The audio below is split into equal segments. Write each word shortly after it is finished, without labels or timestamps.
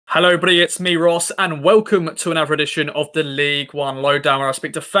Hello, everybody. It's me, Ross, and welcome to another edition of the League One Lowdown, where I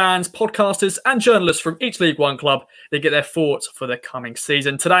speak to fans, podcasters, and journalists from each League One club. They get their thoughts for the coming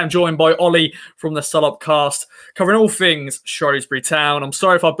season. Today, I'm joined by Ollie from the Salopcast, covering all things Shrewsbury Town. I'm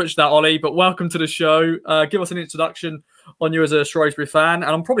sorry if I butchered that, Ollie, but welcome to the show. Give us an introduction on you as a Shrewsbury fan,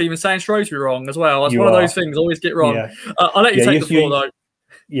 and I'm probably even saying Shrewsbury wrong as well. That's one of those things I always get wrong. Yeah. I'll let you take the floor, though.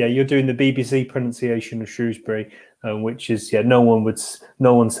 Yeah, you're doing the BBC pronunciation of Shrewsbury, which is no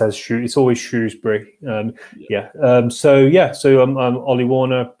one says Shrew. It's always Shrewsbury. So I'm Ollie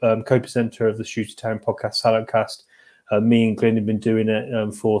Warner, co-presenter of the Shrewsbury Town podcast, Salopcast. Me and Glyn have been doing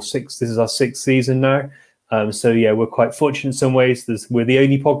it for this is our sixth season now. We're quite fortunate in some ways. We're the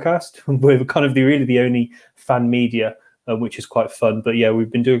only podcast. We're kind of really the only fan media, which is quite fun. But yeah,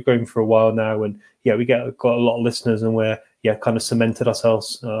 we've been going for a while now, and yeah, got a lot of listeners, and we're kind of cemented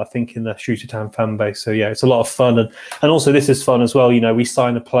ourselves, I think, in the Shrewsbury Town fan base. So yeah, it's a lot of fun, and also this is fun as well. We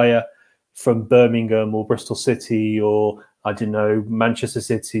sign a player from Birmingham or Bristol City or I don't know, Manchester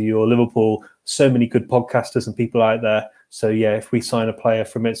City or Liverpool. So many good podcasters and people out there. So yeah, if we sign a player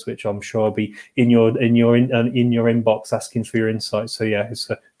from Ipswich, I'm sure I'll be in your inbox asking for your insights. So yeah, it's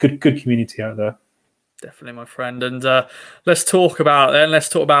a good community out there. Definitely, my friend. And let's talk about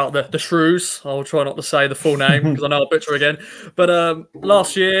the Shrews. I'll try not to say the full name because I know I'll butcher again. But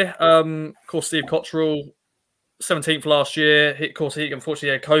last year, of course, Steve Cotterill, 17th last year. He unfortunately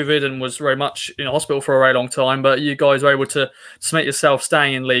had COVID and was very much in hospital for a very long time. But you guys were able to cement yourself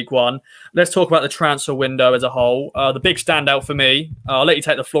staying in League One. Let's talk about the transfer window as a whole. The big standout for me, I'll let you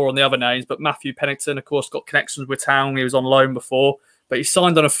take the floor on the other names, but Matthew Pennington, of course, got connections with Town. He was on loan before, but he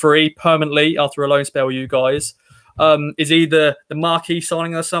signed on a free permanently after a loan spell with you guys. Is he the marquee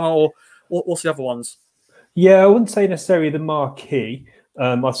signing of the summer, or what's the other ones? Yeah, I wouldn't say necessarily the marquee.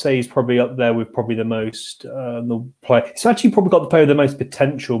 I'd say he's probably up there with probably the most the player. He's actually probably got the player with the most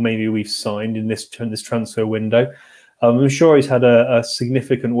potential maybe we've signed in this transfer window. I'm sure he's had a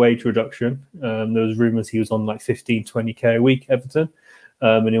significant wage reduction. There was rumours he was on like 15, 20k a week, Everton,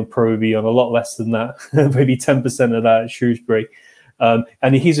 and he'll probably be on a lot less than that, maybe 10% of that at Shrewsbury.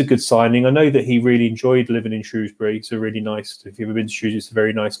 And he's a good signing. I know that he really enjoyed living in Shrewsbury. It's a really nice, if you've ever been to Shrewsbury, it's a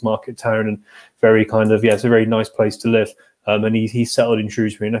very nice market town and very it's a very nice place to live. And he's settled in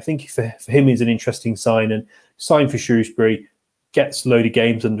Shrewsbury. And I think for him, he's an interesting sign. And sign for Shrewsbury, gets a load of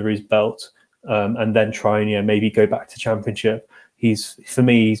games under his belt, and then try and maybe go back to Championship. For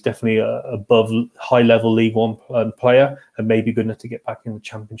me, he's definitely above high-level League One player and maybe good enough to get back in the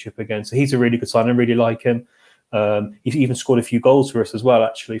Championship again. So he's a really good sign. I really like him. He even scored a few goals for us as well,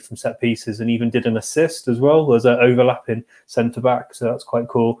 actually, from set pieces, and even did an assist as well as an overlapping centre-back. So that's quite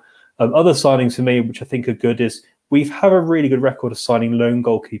cool. Other signings for me, which I think are good, is we've had a really good record of signing loan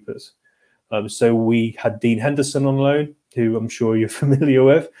goalkeepers. So we had Dean Henderson on loan, who I'm sure you're familiar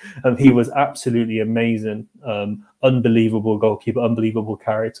with. He was absolutely amazing, unbelievable goalkeeper, unbelievable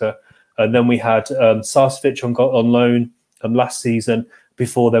character. And then we had Sarcevic on loan last season.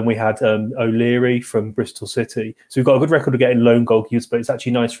 Before then, we had O'Leary from Bristol City. So we've got a good record of getting loan goalkeepers, but it's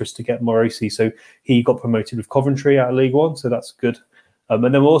actually nice for us to get Morosi. So he got promoted with Coventry out of League One, so that's good. And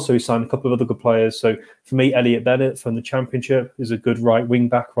then we also signed a couple of other good players. So for me, Elliot Bennett from the Championship is a good right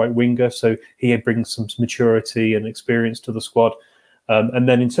winger. So he brings some maturity and experience to the squad. And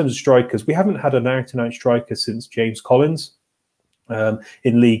then in terms of strikers, we haven't had an out-and-out striker since James Collins.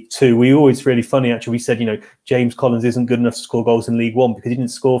 In League Two, we always really funny actually. We said, James Collins isn't good enough to score goals in League One because he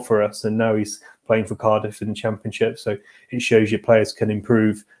didn't score for us, and now he's playing for Cardiff in the Championship. So it shows your players can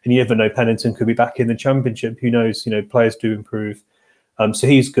improve, and you never know. Pennington could be back in the Championship. Who knows? Players do improve. So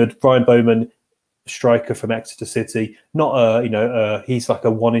he's good. Brian Bowman, striker from Exeter City. Not he's like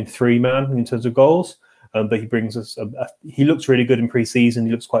a 1 in 3 man in terms of goals. But he brings us. He looks really good in pre-season.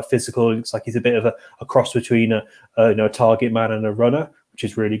 He looks quite physical. He looks like he's a bit of a cross between a target man and a runner, which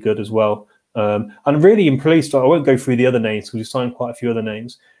is really good as well. And I'm really pleased. I won't go through the other names because we signed quite a few other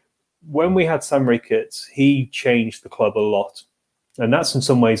names. When we had Sam Ricketts, he changed the club a lot, and that's in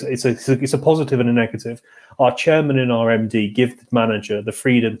some ways it's a positive and a negative. Our chairman and our MD give the manager the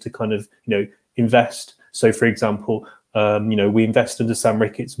freedom to kind of invest. So, for example, we invest into Sam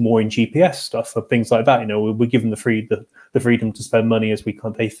Ricketts more in GPS stuff and things like that. We give them the freedom to spend money as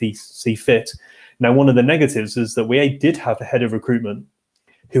they see fit. Now, one of the negatives is that we did have a head of recruitment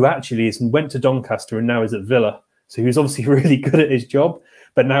who actually went to Doncaster and now is at Villa. So he was obviously really good at his job.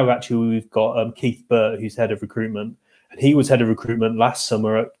 But now actually we've got Keith Burt, who's head of recruitment. And he was head of recruitment last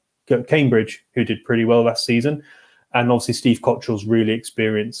summer at Cambridge, who did pretty well last season. And obviously Steve Cotterill's really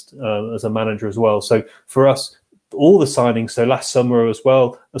experienced as a manager as well. So for us, all the signings, so last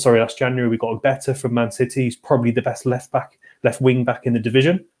January, we got a better from Man City. He's probably the best left wing back in the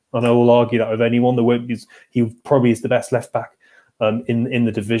division. And I will argue that with anyone. There won't be. He probably is the best left back in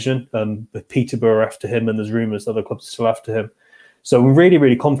the division. With Peterborough after him, and there's rumours other clubs are still after him. So I'm really,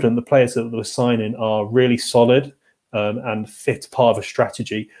 really confident the players that we're signing are really solid and fit part of a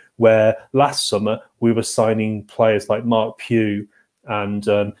strategy. Where last summer we were signing players like Mark Pugh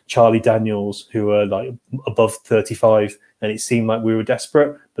and Charlie Daniels, who are like above 35, and it seemed like we were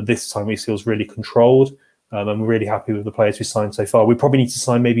desperate. But this time it feels really controlled. I'm really happy with the players we signed so far. We probably need to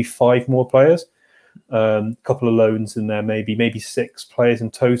sign maybe 5 more players, a couple of loans in there, maybe 6 players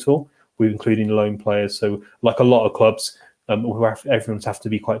in total, we're including loan players. So like a lot of clubs, everyone's have to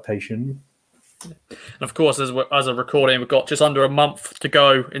be quite patient. And of course, as a recording, we've got just under a month to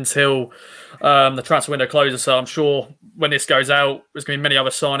go until the transfer window closes. So I'm sure when this goes out, there's going to be many other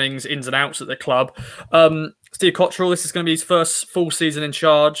signings, ins and outs at the club. Steve Cottrell, this is going to be his first full season in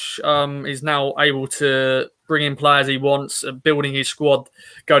charge. He's now able to bring in players he wants, building his squad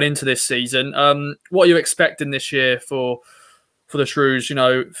going into this season. What are you expecting this year for the Shrews? You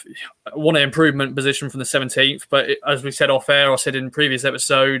know, want an improvement position from the 17th, but as we said off air, I said in previous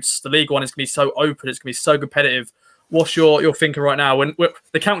episodes, the League One is going to be so open, it's going to be so competitive. What's your thinking right now? When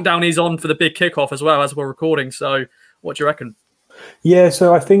the countdown is on for the big kickoff as well as we're recording. So, what do you reckon? Yeah,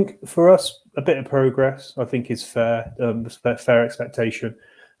 so I think for us, a bit of progress, I think, is fair, fair expectation.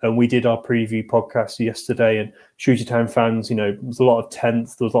 And we did our preview podcast yesterday, and Shrewsbury Town fans, you know, there was a lot of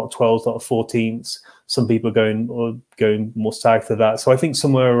 10th, there was a lot of 12th, a lot of 14ths. Some people are going more south of that. So I think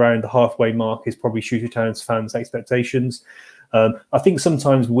somewhere around the halfway mark is probably Shrewsbury Town's fans' expectations. I think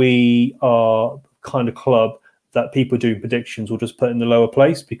sometimes we are kind of club that people doing predictions will just put in the lower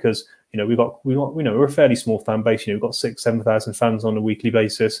place because, you know, we're a fairly small fan base. You know, we've got 6,000-7,000 fans on a weekly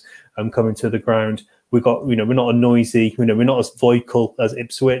basis coming to the ground. We've got, you know, we're not a noisy, you know, we're not as vocal as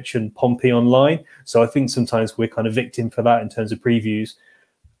Ipswich and Pompey online. So I think sometimes we're kind of victim for that in terms of previews.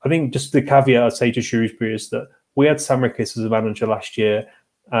 I think just the caveat I'd say to Shrewsbury is that we had Sam Ricketts as a manager last year,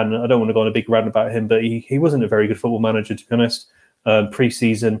 and I don't want to go on a big rant about him, but he wasn't a very good football manager, to be honest.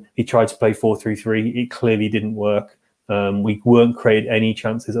 Pre-season, he tried to play 4-3-3. It clearly didn't work. We weren't creating any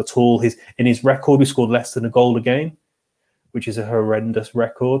chances at all. In his record, we scored less than a goal a game, which is a horrendous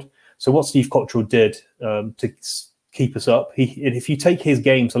record. So what Steve Cottrell did to keep us up, if you take his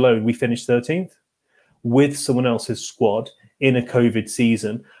games alone, we finished 13th with someone else's squad in a COVID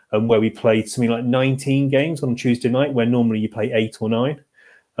season, where we played something like 19 games on Tuesday night, where normally you play 8 or 9.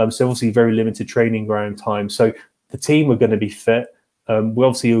 So obviously very limited training ground time. So the team are going to be fit. We're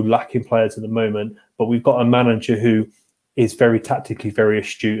obviously lacking players at the moment, but we've got a manager who is very tactically very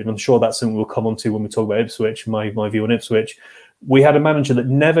astute, and I'm sure that's something we'll come on to when we talk about Ipswich, my view on Ipswich. We had a manager that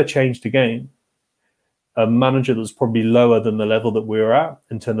never changed a game, a manager that was probably lower than the level that we were at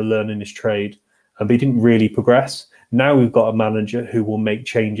in terms of learning his trade, but he didn't really progress. Now we've got a manager who will make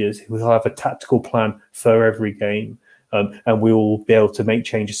changes, who will have a tactical plan for every game, and we will be able to make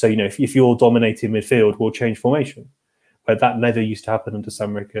changes. So, you know, if you're dominating midfield, we'll change formation. But that never used to happen under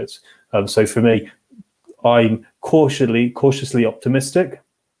Sam Ricketts. So for me, I'm cautiously optimistic.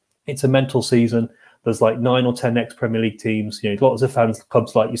 It's a mental season. There's like 9 or 10 ex-Premier League teams. You know, lots of fans,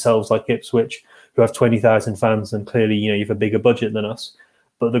 clubs like yourselves, like Ipswich, who have 20,000 fans, and clearly, you know, you have a bigger budget than us.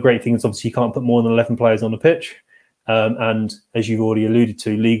 But the great thing is, obviously, you can't put more than 11 players on the pitch. And as you've already alluded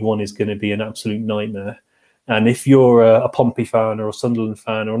to, League One is going to be an absolute nightmare. And if you're a Pompey fan or a Sunderland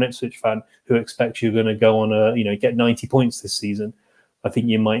fan or an Ipswich fan who expects you're going to go on get 90 points this season, I think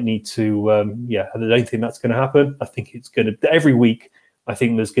you might need to, I don't think that's going to happen. I think it's going to, every week, I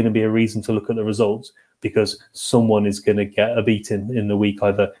think there's going to be a reason to look at the results, because someone is going to get a beating in the week.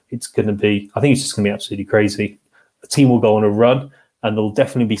 Either it's going to be, I think it's just going to be absolutely crazy. A team will go on a run, and there'll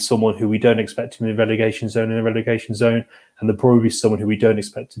definitely be someone who we don't expect to be in the relegation zone, and there'll probably be someone who we don't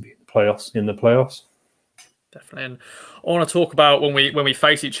expect to be in the playoffs. Definitely. And I want to talk about when we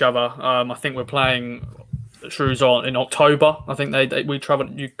face each other. I think we're playing Shrews in October. I think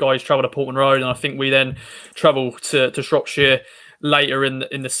you guys travel to Portman Road, and I think we then travel to Shropshire later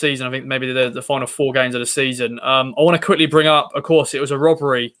in the season. I think maybe the final 4 games of the season. I want to quickly bring up, of course, it was a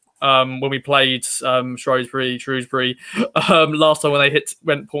robbery when we played Shrewsbury. Last time when they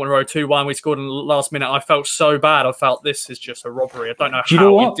went Portman Road 2-1, we scored in the last minute. I felt so bad. I felt this is just a robbery. I don't know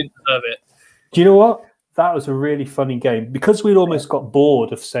how we didn't deserve it. Do you know what? That was a really funny game, because we'd almost got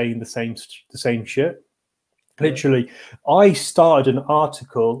bored of saying the same shit. Literally, I started an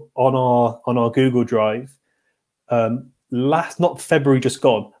article on our Google Drive not February just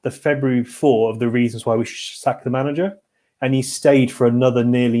gone, the February 4 of the reasons why we should sack the manager, and he stayed for another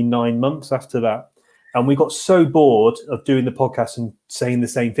nearly 9 months after that. And we got so bored of doing the podcast and saying the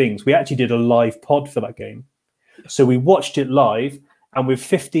same things, we actually did a live pod for that game. So we watched it live, And with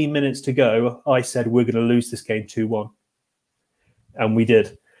 15 minutes to go, I said, we're going to lose this game 2-1. And we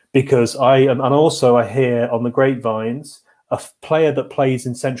did. Because I hear on the grapevines, a player that plays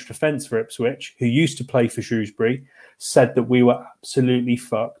in central defence for Ipswich, who used to play for Shrewsbury, said that we were absolutely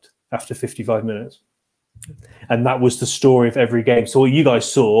fucked after 55 minutes. And that was the story of every game. So what you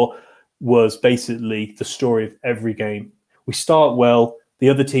guys saw was basically the story of every game. We start well, the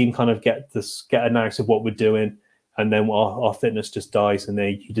other team kind of get a nice of what we're doing, and then our fitness just dies, and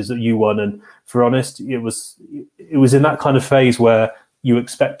you won. And for honest, it was in that kind of phase where you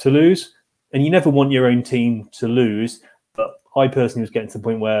expect to lose, and you never want your own team to lose. But I personally was getting to the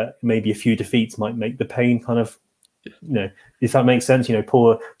point where maybe a few defeats might make the pain kind of, if that makes sense,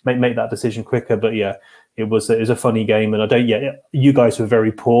 make that decision quicker. But yeah, it was a funny game, and you guys were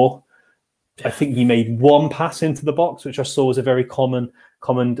very poor. I think he made one pass into the box, which I saw was a very common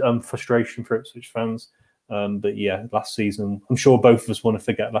frustration for Ipswich fans. But yeah, last season, I'm sure both of us want to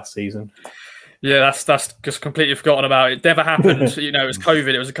forget last season. Yeah, that's just completely forgotten about. It never happened. It was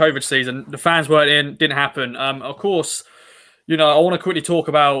COVID. It was a COVID season. The fans weren't in. Didn't happen. Of course, I want to quickly talk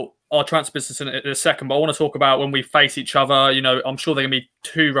about our transfer business in a second, but I want to talk about when we face each other. I'm sure they're going to be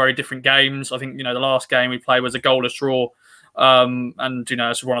two very different games. I think the last game we played was a goalless draw.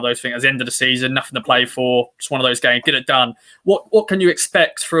 It's one of those things. At the end of the season, nothing to play for. Just one of those games. Get it done. What can you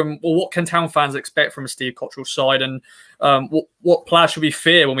expect what can Town fans expect from a Steve Cotterill side, and what players should we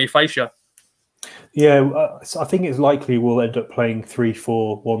fear when we face you? Yeah, I think it's likely we'll end up playing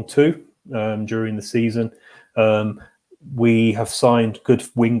 3-4-1-2 during the season. We have signed good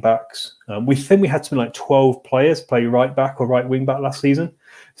wing backs. We think we had something like 12 players play right back or right wing back last season.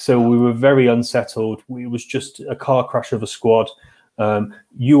 So we were very unsettled. It was just a car crash of a squad.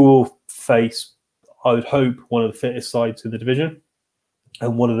 You will face, I would hope, one of the fittest sides in the division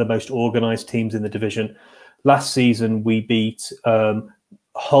and one of the most organised teams in the division. Last season, we beat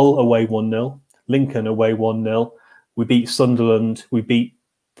Hull away 1-0, Lincoln away 1-0. We beat Sunderland. We beat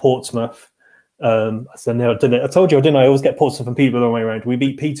Portsmouth. I told you, didn't I? I always get Portsmouth and Peterborough the wrong way around. We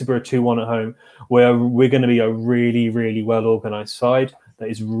beat Peterborough 2-1 at home, where we're going to be a really, really well-organised side that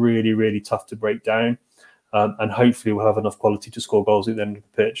is really, really tough to break down. And hopefully we'll have enough quality to score goals at the end of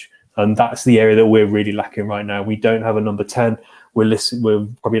the pitch. And that's the area that we're really lacking right now. We don't have a number 10. We're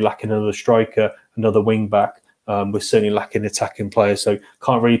probably lacking another striker, another wing back. We're certainly lacking attacking players. So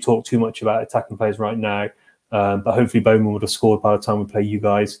can't really talk too much about attacking players right now. But hopefully Bowman would have scored by the time we play you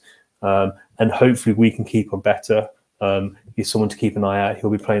guys. And hopefully we can keep him better. He's someone to keep an eye out.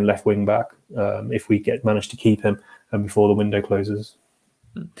 He'll be playing left wing back if we manage to keep him before the window closes.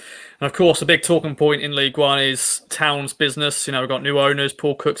 And of course, a big talking point in League One is Town's business. We've got new owners.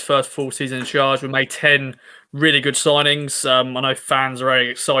 Paul Cook's first full season in charge. We made 10 really good signings. I know fans are very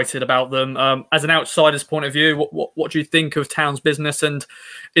excited about them. As an outsider's point of view, what do you think of Town's business? And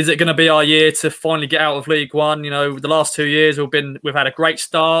is it going to be our year to finally get out of League One? The last 2 years we've had a great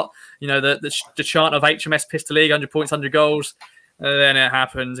start. The chant of HMS Pistol League, 100 points, 100 goals. Then it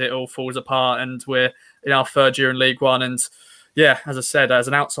happens. It all falls apart, and we're in our third year in League One. And yeah, as I said, as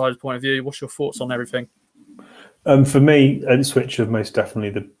an outsider's point of view, what's your thoughts on everything? For me, Ipswich are most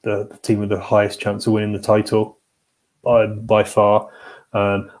definitely the team with the highest chance of winning the title by far.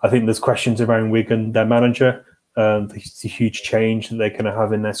 I think there's questions around Wigan, their manager. It's a huge change that they're going to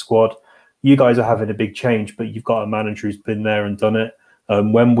have in their squad. You guys are having a big change, but you've got a manager who's been there and done it.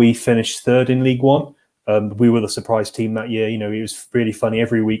 When we finished third in League One, we were the surprise team that year. It was really funny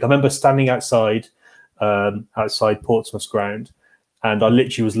every week. I remember standing outside Portsmouth's ground, and I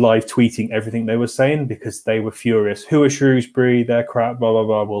literally was live tweeting everything they were saying because they were furious. Who are Shrewsbury? They're crap, blah, blah,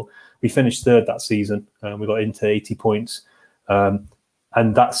 blah. Well, we finished third that season. We got into 80 points. And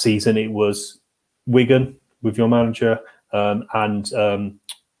that season it was Wigan with your manager and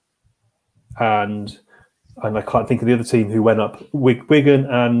I can't think of the other team who went up. Wigan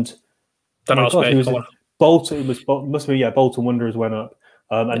and Bolton. Bolton Wanderers went up.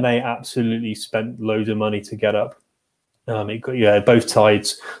 And they absolutely spent loads of money to get up. Both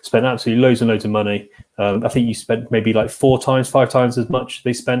sides spent absolutely loads and loads of money. I think you spent maybe like 5 times as much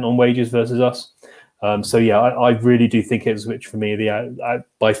they spent on wages versus us. I really do think Ipswich for me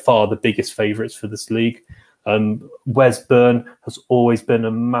by far the biggest favourites for this league. Wes Byrne has always been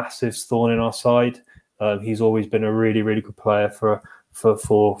a massive thorn in our side. He's always been a really, really good player for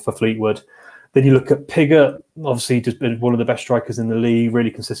Fleetwood. Then you look at Piggott, obviously just been one of the best strikers in the league,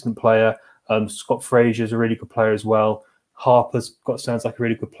 really consistent player. Scott Fraser's a really good player as well. Harper's sounds like a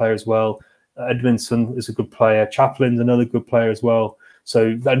really good player as well. Edmondson is a good player. Chaplin's another good player as well.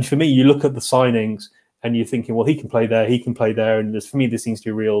 So then for me, you look at the signings and you're thinking, well, he can play there, and for me, this seems to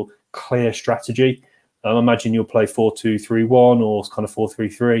be a real clear strategy. I imagine you'll play 4-2-3-1 or kind of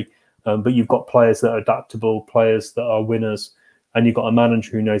 4-3-3. But you've got players that are adaptable, players that are winners, and you've got a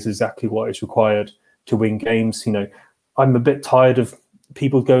manager who knows exactly what is required to win games. I'm a bit tired of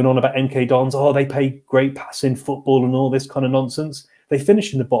people going on about MK Dons. Oh, they play great passing football and all this kind of nonsense. They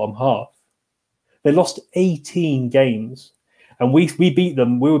finished in the bottom half. They lost 18 games, and we beat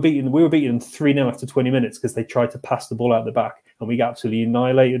them. We were beating them 3-0 after 20 minutes because they tried to pass the ball out the back, and we absolutely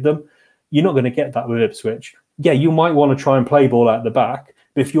annihilated them. You're not going to get that with Ipswich. Yeah, you might want to try and play ball out the back,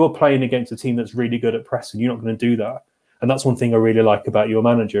 but if you're playing against a team that's really good at pressing, you're not going to do that. And that's one thing I really like about your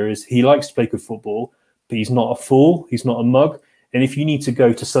manager is he likes to play good football, but he's not a fool. He's not a mug. And if you need to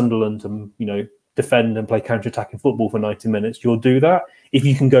go to Sunderland and defend and play counter-attacking football for 90 minutes, you'll do that. If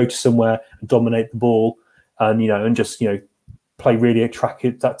you can go to somewhere and dominate the ball and just play really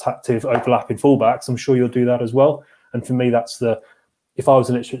attractive, overlapping fullbacks, I'm sure you'll do that as well. And for me, if I was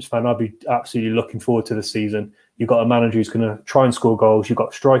an Ipswich fan, I'd be absolutely looking forward to the season. You've got a manager who's going to try and score goals. You've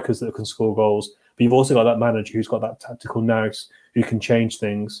got strikers that can score goals, but you've also got that manager who's got that tactical nous who can change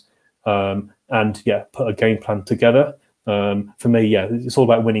things and put a game plan together. For me, it's all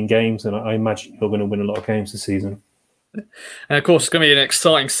about winning games, and I imagine you're going to win a lot of games this season. And of course, it's going to be an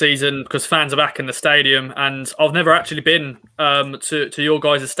exciting season because fans are back in the stadium, and I've never actually been to your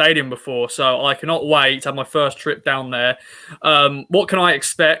guys' stadium before, so I cannot wait to have my first trip down there. What can I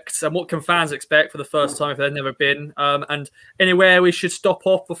expect, and what can fans expect for the first time if they've never been? And anywhere we should stop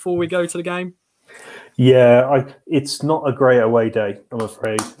off before we go to the game? Yeah, it's not a great away day, I'm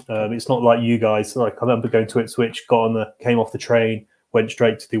afraid. It's not like you guys. Like I remember going to Ipswich, came off the train, went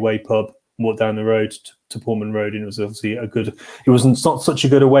straight to the away pub, walked down the road to Pullman Road, and it was obviously it's not such a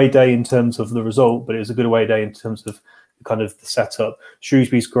good away day in terms of the result, but it was a good away day in terms of kind of the setup.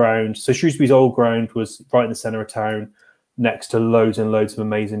 Shrewsbury's ground, so Shrewsbury's old ground was right in the centre of town, next to loads and loads of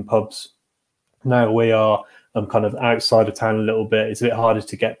amazing pubs. Now we are kind of outside of town a little bit. It's a bit harder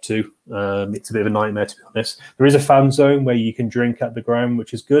to get to. It's a bit of a nightmare, to be honest. There is a fan zone where you can drink at the ground,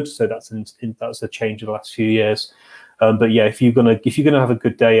 which is good. So that's a change in the last few years. But yeah, if you're gonna have a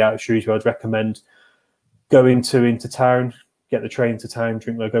good day out at Shrewsbury, I'd recommend going into town, get the train to town,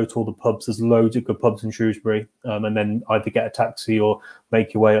 go to all the pubs. There's loads of good pubs in Shrewsbury, and then either get a taxi or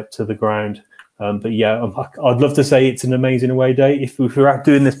make your way up to the ground. But yeah, I'd love to say it's an amazing away day. If we were out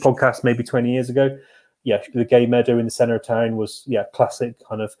doing this podcast maybe 20 years ago, the Gay Meadow in the centre of town was classic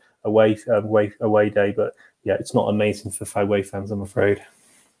kind of away day. But yeah, it's not amazing for away fans, I'm afraid.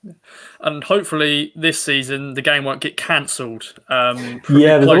 And hopefully this season the game won't get cancelled. There's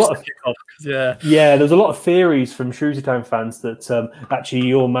a lot of there's a lot of theories from Shrewsbury Town fans that actually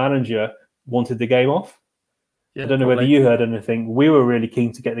your manager wanted the game off. I don't know whether you heard anything. We were really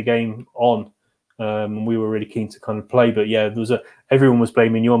keen to get the game on. We were really keen to kind of play, but everyone was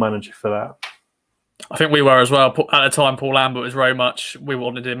blaming your manager for that. I think we were as well. At the time, Paul Lambert was very much, we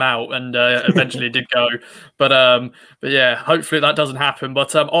wanted him out, and eventually did go. But yeah, hopefully that doesn't happen.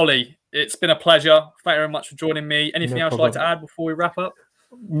 But Ollie, it's been a pleasure. Thank you very much for joining me. Anything else you'd like to add before we wrap up?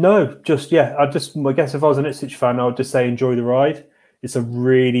 No, I guess if I was an Ipswich fan, I would just say enjoy the ride. It's a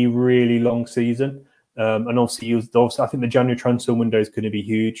really, really long season. And obviously, I think the January transfer window is going to be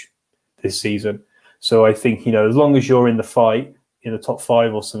huge this season. So I think, as long as you're in the fight, in the top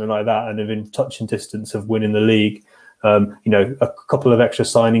 5 or something like that, and within touch and distance of winning the league, a couple of extra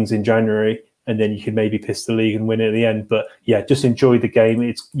signings in January, and then you could maybe piss the league and win it at the end. But yeah, just enjoy the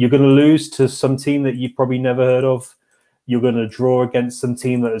game. You're going to lose to some team that you've probably never heard of. You're going to draw against some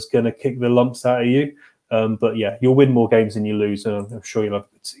team that is going to kick the lumps out of you. But yeah, you'll win more games than you lose, and I'm sure you'll have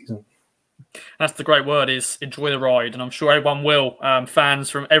a good season. That's the great word, is enjoy the ride, and I'm sure everyone will. Fans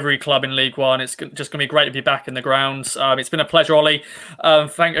from every club in League One. It's just going to be great to be back in the grounds. It's been a pleasure, Ollie.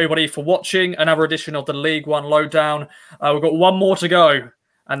 Thank everybody for watching another edition of the League One Lowdown. We've got one more to go,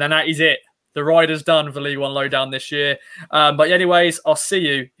 and then that is it. The ride is done for League One Lowdown this year. But anyways, I'll see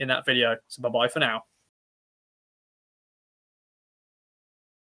you in that video. So bye-bye for now.